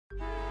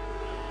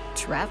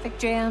Traffic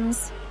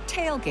jams,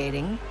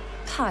 tailgating,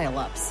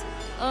 pile-ups.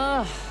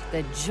 Ugh,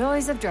 the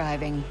joys of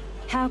driving.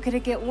 How could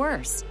it get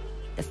worse?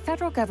 The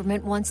federal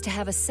government wants to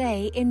have a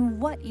say in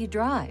what you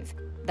drive.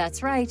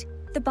 That's right.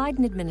 The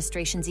Biden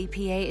administration's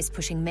EPA is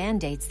pushing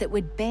mandates that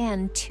would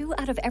ban 2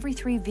 out of every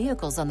 3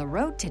 vehicles on the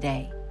road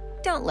today.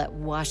 Don't let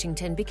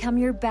Washington become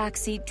your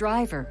backseat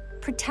driver.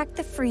 Protect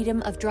the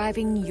freedom of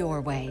driving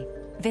your way.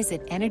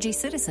 Visit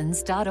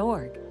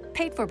EnergyCitizens.org.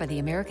 Paid for by the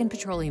American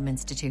Petroleum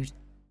Institute.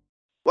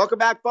 Welcome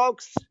back,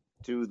 folks,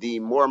 to the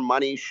More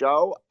Money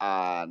Show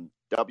on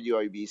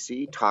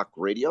WABC Talk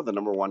Radio, the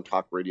number 1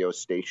 talk radio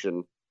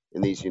station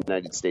in these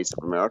United States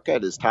of America.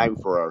 It is time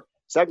for our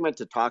segment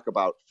to talk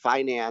about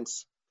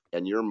finance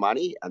and your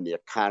money and the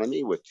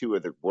economy with 2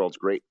 of the world's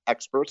great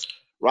experts,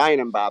 Ryan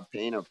and Bob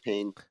Payne of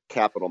Payne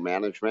Capital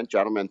Management.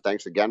 Gentlemen,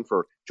 thanks again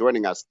for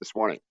joining us this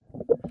morning.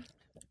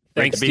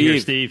 Thanks,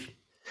 Steve.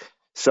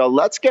 So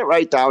let's get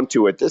right down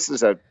to it. This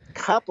is a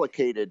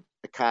complicated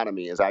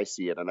economy as I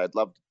see it, and I'd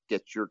love to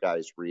get your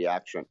guys'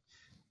 reaction.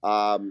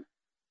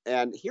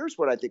 And here's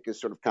what I think is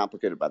sort of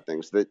complicated about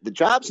things. The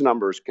jobs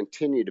numbers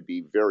continue to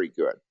be very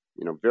good,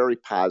 very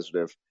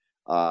positive.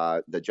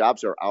 The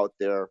jobs are out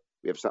there.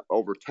 We have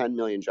over 10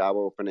 million job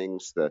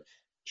openings. The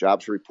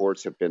jobs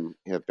reports have been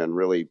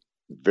really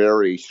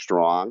very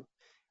strong.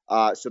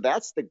 So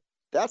that's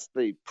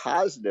the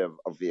positive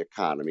of the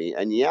economy.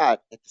 And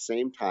yet, at the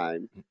same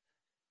time,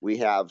 we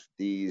have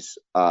these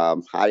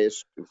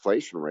highest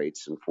inflation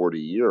rates in 40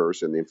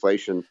 years, and the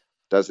inflation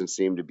doesn't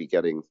seem to be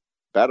getting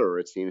better.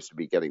 It seems to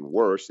be getting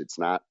worse. It's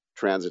not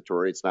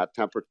transitory. It's not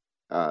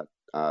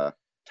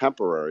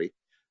temporary.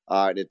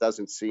 And it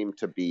doesn't seem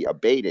to be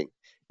abating.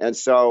 And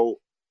so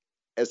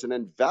as an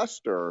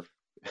investor,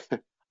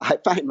 I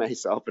find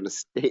myself in a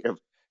state of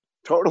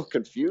total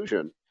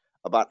confusion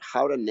about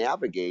how to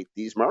navigate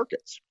these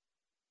markets.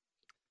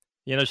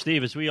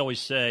 Steve, as we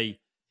always say,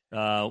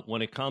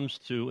 when it comes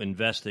to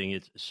investing,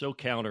 it's so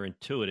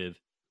counterintuitive.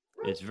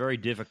 It's very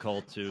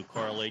difficult to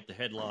correlate the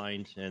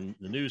headlines and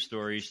the news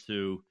stories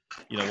to,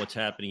 what's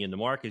happening in the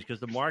markets, because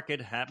the market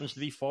happens to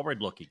be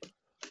forward-looking.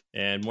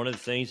 And one of the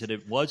things that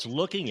it was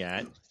looking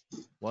at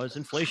was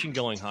inflation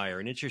going higher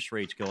and interest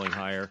rates going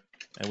higher.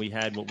 And we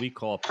had what we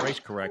call a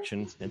price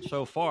correction. And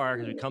so far,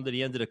 as we come to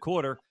the end of the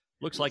quarter,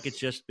 looks like it's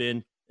just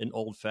been an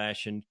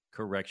old-fashioned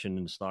correction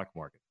in the stock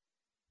market.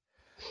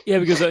 Yeah,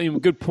 because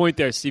good point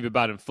there, Steve,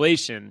 about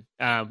inflation.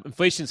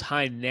 Inflation's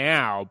high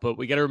now, but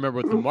we got to remember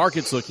what the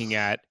market's looking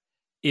at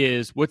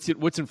is what's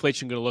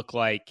inflation going to look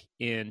like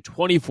in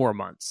 24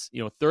 months,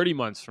 30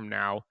 months from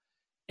now.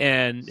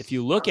 And if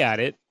you look at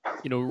it,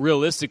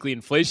 realistically,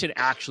 inflation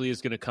actually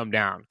is going to come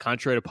down,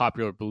 contrary to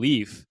popular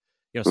belief.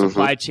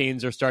 Supply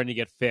chains are starting to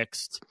get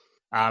fixed.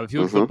 If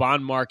you look at the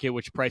bond market,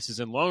 which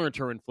prices in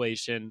longer-term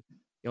inflation,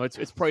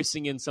 it's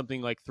pricing in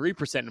something like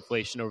 3%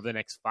 inflation over the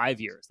next 5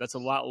 years. That's a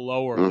lot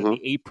lower than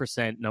the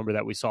 8% number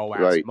that we saw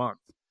last month.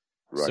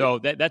 Right. So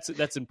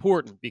that's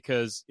important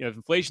because if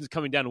inflation is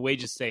coming down and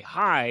wages stay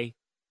high,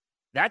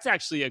 that's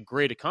actually a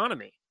great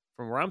economy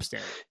from where I'm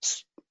standing.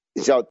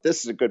 So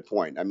this is a good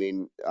point. I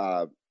mean,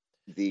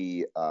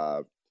 the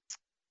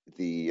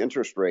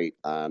interest rate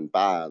on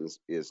bonds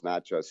is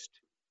not just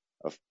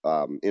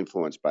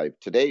influenced by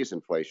today's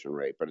inflation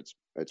rate, but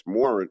it's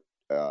more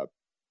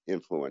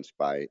influenced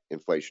by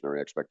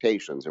inflationary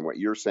expectations. And what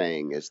you're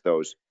saying is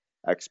those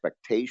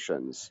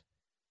expectations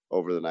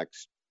over the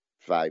next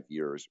 5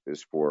 years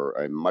is for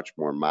a much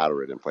more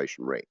moderate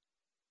inflation rate.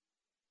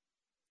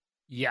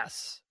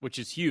 Yes, which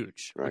is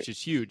huge, right.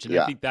 And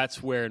I think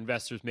that's where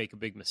investors make a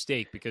big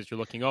mistake because you're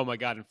looking, oh my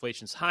God,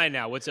 inflation's high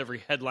now. What's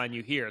every headline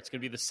you hear? It's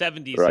going to be the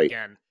 70s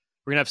again.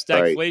 We're going to have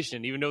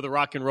stagflation. Even though the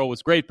rock and roll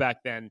was great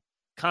back then,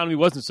 economy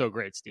wasn't so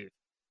great, Steve.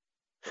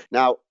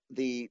 Now,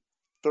 the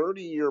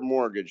 30-year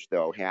mortgage,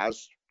 though,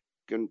 has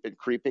been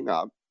creeping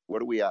up.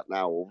 What are we at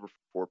now? Over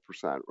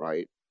 4%,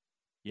 right?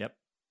 Yep.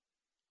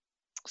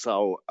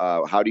 So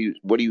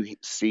what do you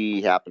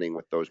see happening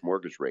with those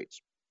mortgage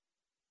rates?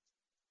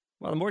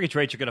 Well, the mortgage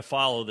rates are going to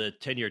follow the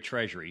 10-year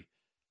Treasury,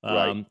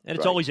 and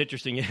it's always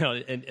interesting,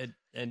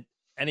 and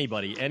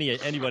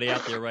anybody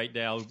out there right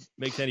now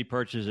makes any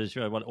purchases.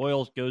 When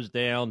oil goes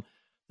down,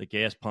 the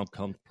gas pump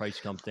price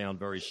comes down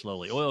very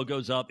slowly. Oil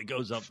goes up, it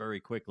goes up very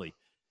quickly.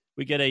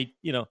 We get a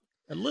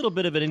little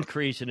bit of an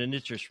increase in an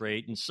interest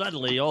rate, and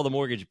suddenly all the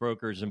mortgage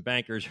brokers and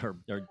bankers are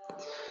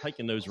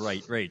hiking those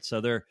rates.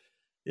 So they're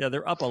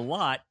up a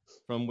lot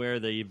from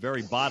where the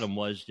very bottom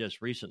was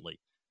just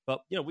recently.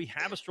 But we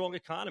have a strong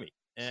economy.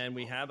 And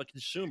we have a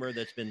consumer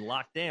that's been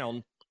locked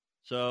down.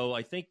 So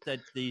I think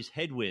that these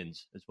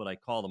headwinds, is what I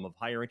call them, of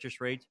higher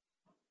interest rates,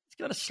 it's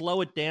going to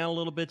slow it down a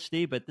little bit,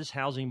 Steve, but this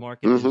housing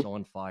market is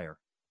on fire.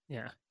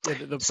 Yeah. Go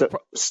ahead,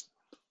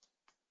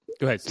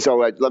 Steve. So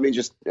let me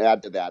just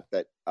add to that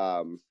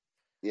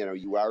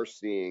you are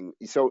seeing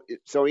 – so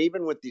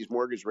even with these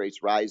mortgage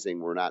rates rising,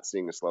 we're not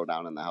seeing a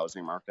slowdown in the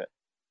housing market?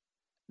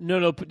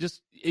 No,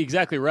 just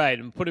exactly right.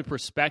 And put in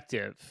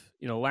perspective,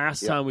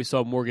 last time we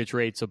saw mortgage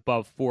rates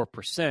above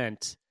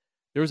 4%,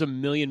 there was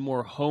 1 million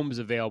more homes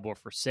available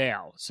for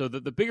sale. So the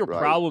bigger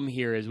problem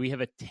here is we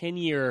have a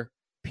 10-year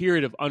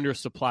period of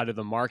undersupply to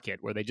the market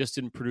where they just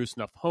didn't produce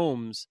enough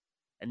homes.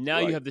 And now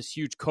Right. you have this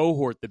huge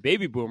cohort, the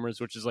baby boomers,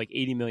 which is like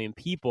 80 million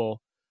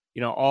people,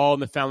 all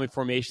in the family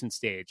formation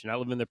stage, not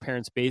living in their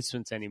parents'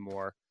 basements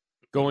anymore,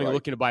 going Right.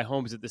 looking to buy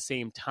homes at the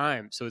same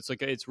time. So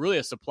it's really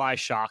a supply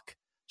shock,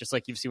 just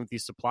like you've seen with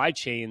these supply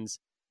chains.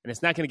 And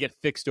it's not going to get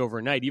fixed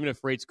overnight. Even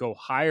if rates go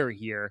higher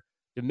here,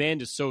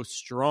 demand is so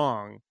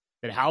strong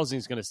that housing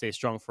is going to stay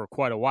strong for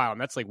quite a while. And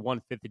that's like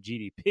 1/5 of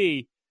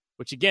GDP,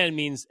 which again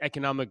means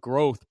economic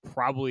growth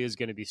probably is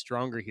going to be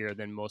stronger here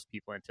than most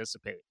people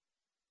anticipate.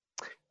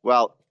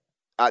 Well,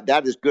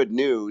 that is good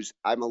news.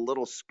 I'm a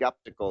little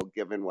skeptical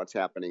given what's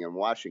happening in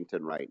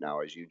Washington right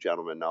now. As you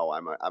gentlemen know,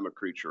 I'm a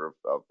creature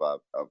of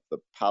the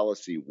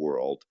policy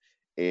world,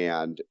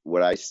 and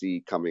what I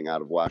see coming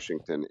out of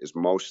Washington is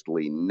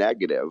mostly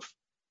negative.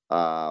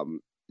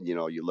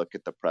 You look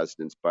at the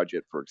president's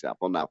budget, for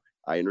example. Now,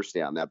 I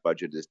understand that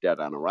budget is dead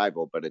on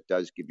arrival, but it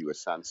does give you a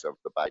sense of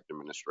the Biden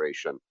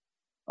administration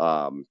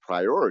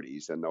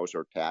priorities, and those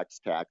are tax,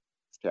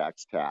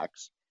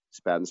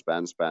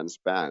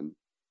 spend.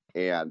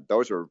 And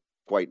those are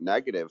quite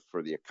negative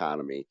for the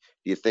economy.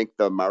 Do you think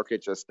the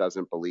market just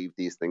doesn't believe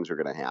these things are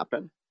going to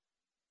happen?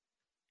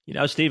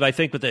 Steve, I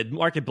think what the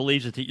market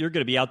believes is that you're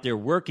going to be out there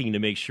working to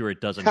make sure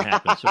it doesn't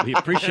happen. So we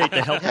appreciate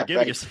the help you're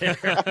giving us there.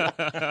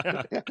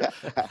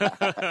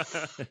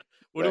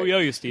 What do we owe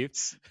you, Steve?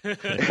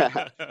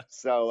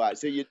 So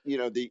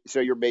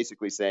you're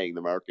basically saying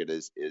the market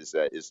is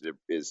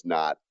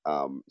not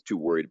too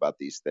worried about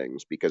these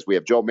things because we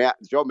have Joe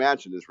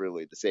Manchin is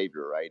really the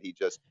savior, right? He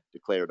just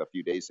declared a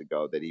few days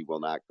ago that he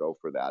will not go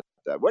for that.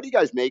 What do you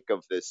guys make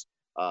of this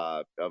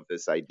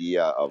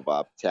idea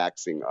of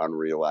taxing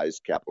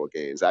unrealized capital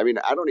gains? I mean,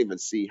 I don't even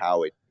see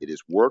how it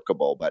is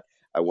workable, but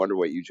I wonder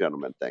what you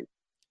gentlemen think.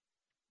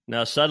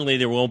 Now, suddenly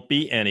there won't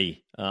be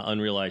any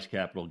unrealized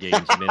capital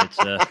gains. I mean, it's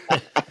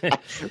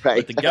right.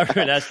 What the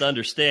government has to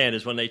understand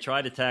is when they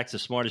try to tax the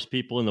smartest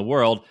people in the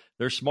world,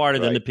 they're smarter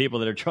than the people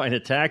that are trying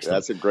to tax them.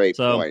 That's a great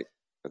point.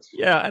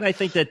 Yeah, and I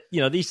think that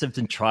these have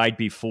been tried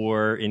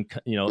before in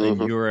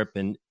in Europe,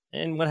 and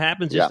what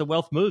happens is the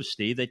wealth moves,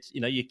 Steve. That's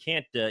you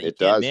can't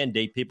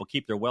mandate people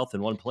keep their wealth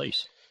in one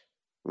place.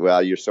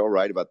 Well, you're so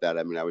right about that.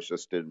 I mean, I was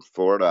just in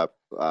Florida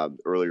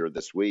earlier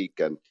this week,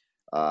 and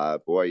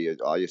all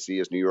you see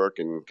is New York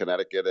and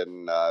Connecticut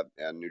and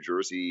New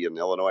Jersey and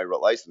Illinois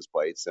license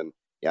plates. And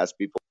you ask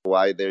people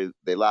why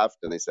they left,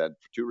 and they said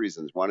for two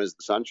reasons. One is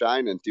the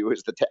sunshine, and two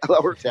is the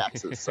lower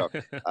taxes. So,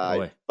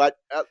 but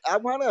I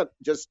want to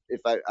just,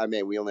 if I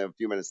may, we only have a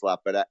few minutes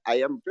left, but I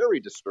am very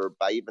disturbed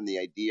by even the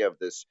idea of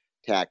this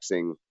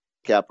taxing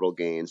capital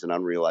gains and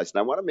unrealized. And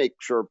I want to make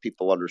sure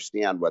people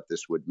understand what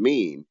this would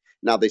mean.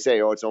 Now, they say,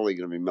 it's only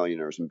going to be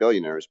millionaires and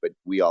billionaires, but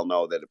we all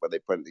know that when they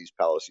put these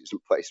policies in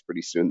place,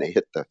 pretty soon they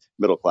hit the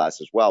middle class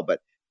as well.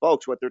 But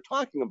folks, what they're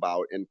talking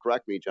about, and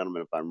correct me,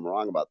 gentlemen, if I'm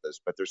wrong about this,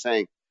 but they're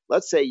saying,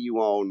 let's say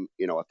you own,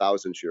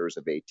 1,000 shares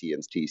of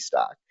AT&T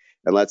stock,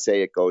 and let's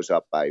say it goes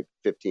up by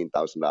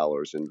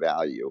 $15,000 in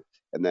value,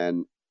 and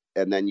then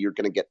you're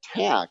going to get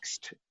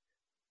taxed,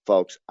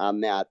 folks, on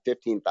that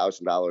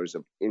 $15,000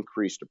 of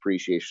increased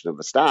appreciation of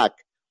the stock,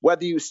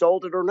 whether you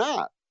sold it or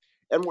not.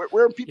 And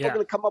where are people going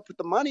to come up with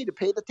the money to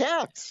pay the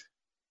tax?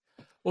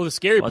 Well, the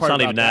scary part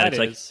about that is,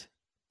 like,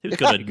 who's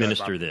going to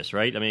administer this,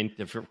 right? I mean,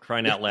 if you're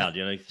crying out loud,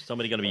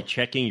 somebody going to be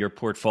checking your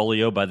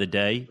portfolio by the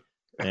day,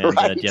 and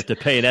you have to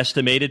pay an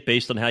estimated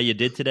based on how you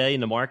did today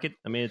in the market.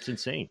 I mean, it's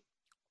insane.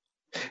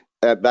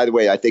 By the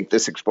way, I think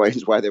this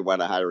explains why they want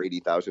to hire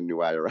 80,000 new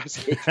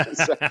IRS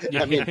agents.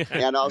 I mean,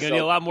 and also,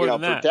 a lot more than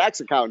that. For tax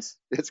accounts,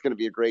 it's going to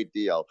be a great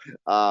deal.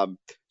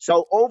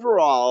 So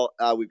overall,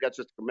 we've got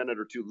just a minute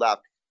or two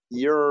left.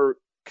 You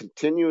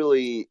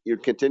continue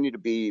to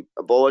be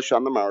bullish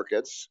on the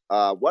markets.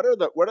 What are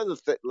the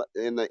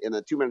in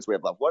the 2 minutes we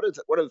have left? What are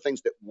the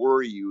things that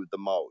worry you the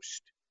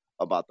most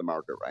about the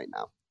market right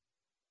now?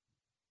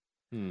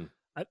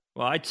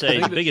 Well, I'd say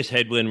the biggest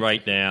headwind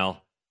right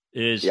now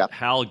is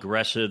how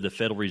aggressive the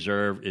Federal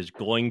Reserve is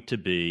going to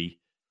be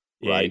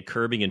in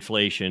curbing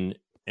inflation,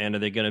 and are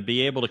they going to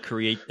be able to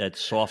create that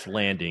soft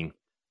landing,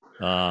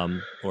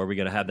 or are we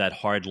going to have that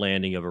hard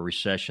landing of a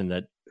recession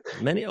that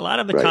a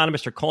lot of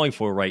economists are calling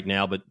for right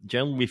now? But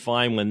generally, we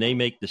find when they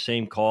make the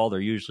same call,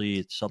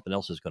 it's something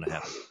else is going to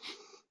happen.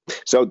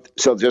 So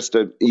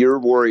you're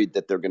worried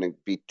that they're going to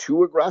be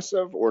too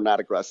aggressive or not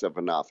aggressive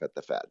enough at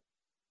the Fed?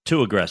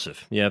 Too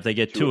aggressive. Yeah, if they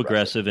get too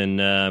aggressive and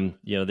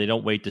they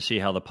don't wait to see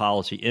how the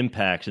policy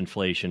impacts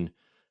inflation,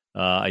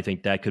 I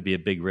think that could be a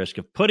big risk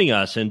of putting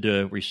us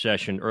into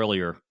recession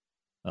earlier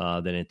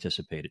than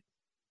anticipated.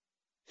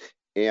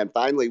 And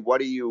finally, what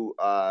do you?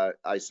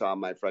 I saw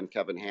my friend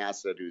Kevin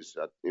Hassett, who's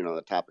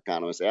the top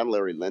economist, and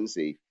Larry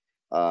Lindsey,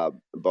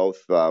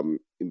 both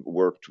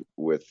worked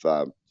with.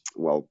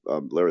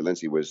 Larry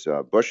Lindsey was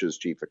Bush's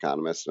chief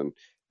economist, and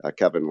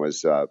Kevin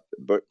was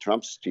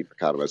Trump's chief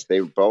economist.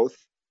 They both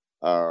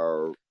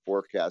are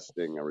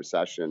forecasting a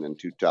recession in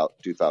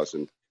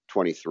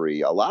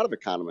 2023. A lot of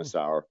economists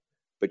are,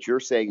 but you're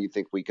saying you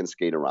think we can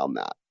skate around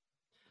that.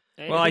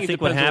 Well, I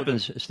think what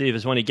happens, Steve,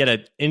 is when you get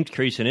an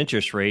increase in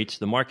interest rates,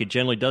 the market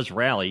generally does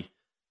rally,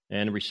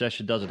 and a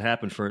recession doesn't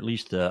happen for at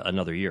least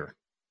another year.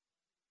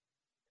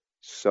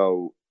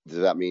 So does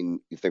that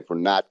mean you think we're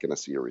not going to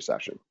see a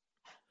recession?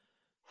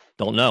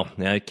 Don't know.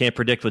 I can't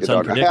predict what's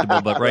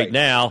unpredictable, but right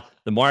now,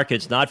 the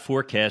market's not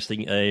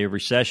forecasting a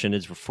recession.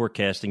 It's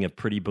forecasting a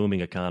pretty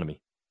booming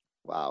economy.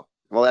 Wow.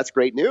 Well, that's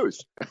great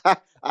news.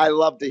 I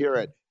love to hear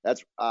it.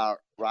 That's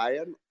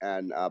Ryan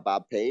and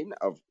Bob Payne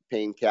of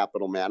Payne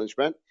Capital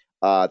Management.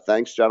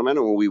 Thanks, gentlemen,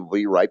 and we will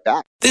be right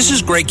back. This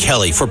is Greg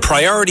Kelly for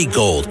Priority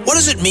Gold. What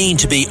does it mean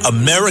to be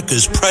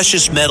America's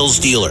precious metals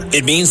dealer?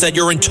 It means that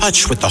you're in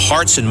touch with the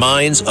hearts and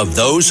minds of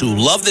those who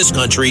love this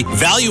country,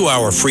 value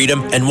our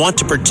freedom, and want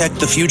to protect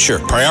the future.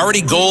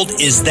 Priority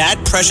Gold is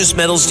that precious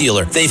metals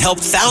dealer. They've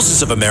helped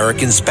thousands of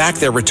Americans back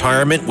their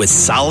retirement with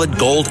solid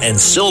gold and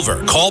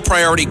silver. Call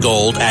Priority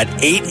Gold at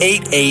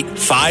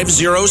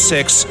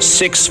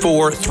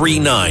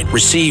 888-506-6439.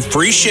 Receive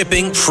free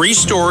shipping, free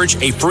storage,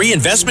 a free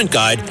investment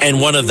guide, and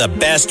one of the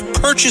best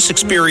purchase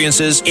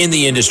experiences in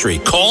the industry.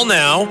 Call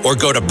now or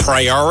go to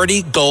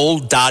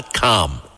PriorityGold.com.